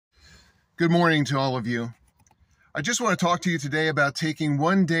Good morning to all of you. I just want to talk to you today about taking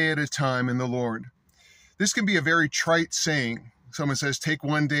one day at a time in the Lord. This can be a very trite saying. Someone says, take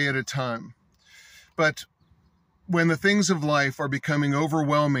one day at a time. But when the things of life are becoming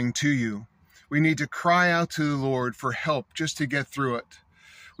overwhelming to you, we need to cry out to the Lord for help just to get through it.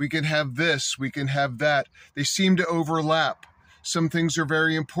 We can have this, we can have that. They seem to overlap. Some things are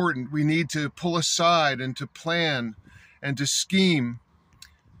very important. We need to pull aside and to plan and to scheme.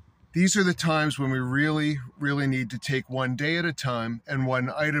 These are the times when we really need to take one day at a time and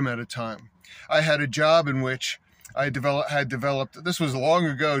one item at a time. I had a job in which I had developed, this was long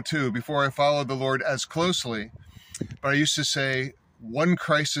ago too, before I followed the Lord as closely, but I used to say one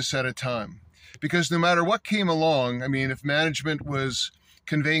crisis at a time. Because no matter what came along, if management was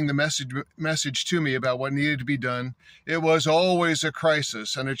conveying the message to me about what needed to be done, it was always a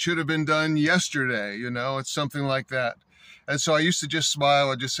crisis, and it should have been done yesterday, it's something like that. And so I used to just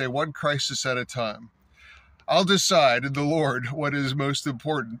smile and just say one crisis at a time. I'll decide in the Lord what is most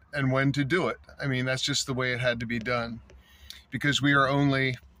important and when to do it. That's just the way it had to be done, because we are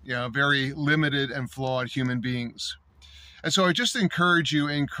only, very limited and flawed human beings. And so I just encourage you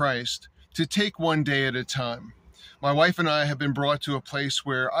in Christ to take one day at a time. My wife and I have been brought to a place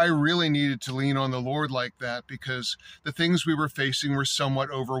where I really needed to lean on the Lord like that, because the things we were facing were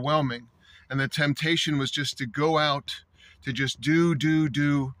somewhat overwhelming. And the temptation was just to go out, to just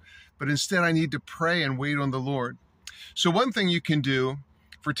do. But instead I need to pray and wait on the Lord. So one thing you can do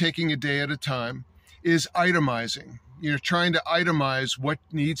for taking a day at a time is itemizing. Trying to itemize what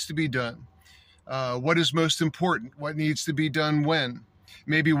needs to be done. What is most important? What needs to be done when?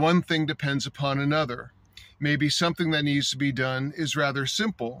 Maybe one thing depends upon another. Maybe something that needs to be done is rather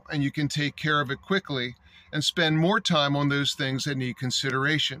simple and you can take care of it quickly and spend more time on those things that need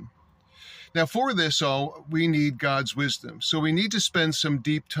consideration. Now for this all, we need God's wisdom. So we need to spend some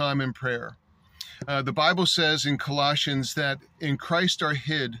deep time in prayer. The Bible says in Colossians that in Christ are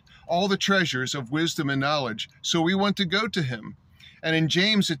hid all the treasures of wisdom and knowledge. So we want to go to him. And in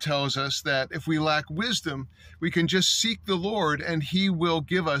James, it tells us that if we lack wisdom, we can just seek the Lord and he will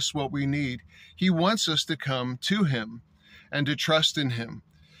give us what we need. He wants us to come to him and to trust in him.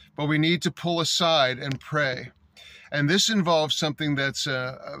 But we need to pull aside and pray. And this involves something that's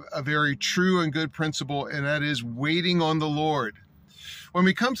a very true and good principle, and that is waiting on the Lord. When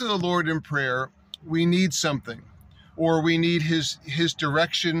we come to the Lord in prayer, we need something, or we need his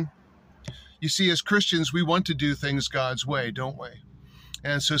direction. You see, as Christians, we want to do things God's way, don't we?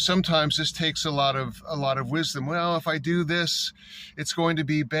 And so sometimes this takes a lot of wisdom. Well, if I do this, it's going to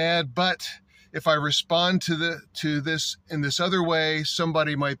be bad, but if I respond to this in this other way,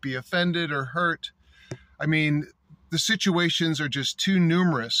 somebody might be offended or hurt. The situations are just too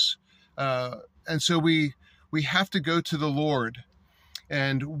numerous. And so we have to go to the Lord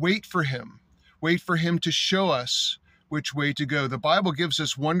and wait for him to show us which way to go. The Bible gives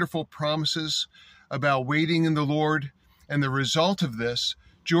us wonderful promises about waiting in the Lord and the result of this.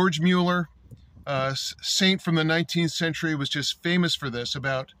 George Mueller, a saint from the 19th century, was just famous for this,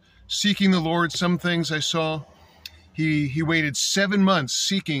 about seeking the Lord. Some things I saw, he waited 7 months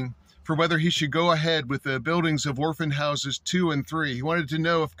seeking for whether he should go ahead with the buildings of orphan houses 2 and 3. He wanted to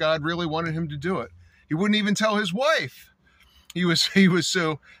know if God really wanted him to do it. He wouldn't even tell his wife. He was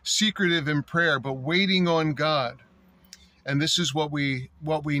so secretive in prayer, but waiting on God. And this is what we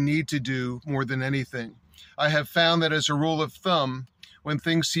need to do more than anything. I have found that as a rule of thumb, when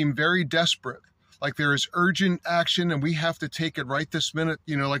things seem very desperate, like there is urgent action and we have to take it right this minute,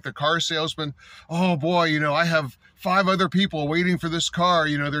 like the car salesman, oh boy, I have 5 other people waiting for this car,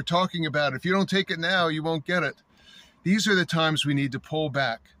 they're talking about it. If you don't take it now, you won't get it. These are the times we need to pull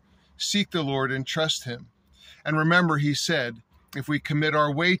back, seek the Lord and trust him. And remember, he said, if we commit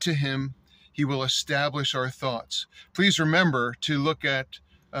our way to him, he will establish our thoughts. Please remember to look at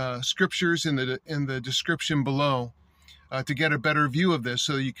scriptures in the description below to get a better view of this,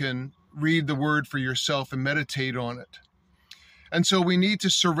 so you can read the word for yourself and meditate on it. And so we need to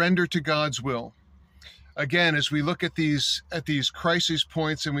surrender to God's will. Again, as we look at these crisis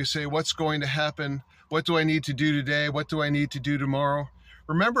points and we say, what's going to happen? What do I need to do today? What do I need to do tomorrow?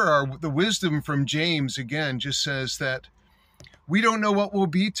 Remember, the wisdom from James, again, just says that we don't know what will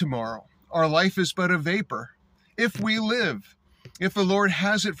be tomorrow. Our life is but a vapor. If we live, if the Lord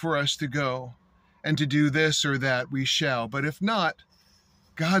has it for us to go and to do this or that, we shall. But if not,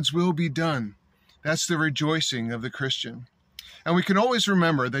 God's will be done. That's the rejoicing of the Christian. And we can always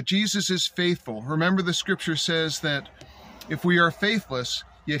remember that Jesus is faithful. Remember, the scripture says that if we are faithless,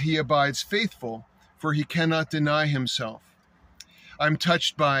 yet he abides faithful, for he cannot deny himself. I'm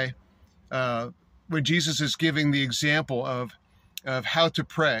touched by when Jesus is giving the example of of how to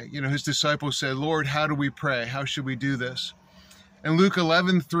pray. His disciples said, Lord, how do we pray? How should we do this? And Luke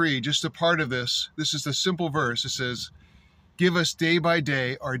 11:3, just a part of this is the simple verse. It says, give us day by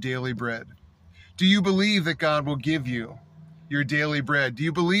day our daily bread. Do you believe that God will give you your daily bread? Do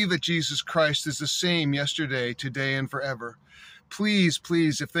you believe that Jesus Christ is the same yesterday, today, and forever? Please,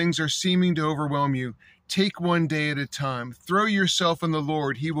 please, if things are seeming to overwhelm you, take one day at a time. Throw yourself on the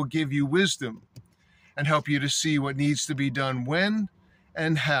Lord. He will give you wisdom and help you to see what needs to be done when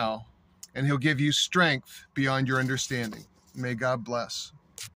and how. And he'll give you strength beyond your understanding. May God bless.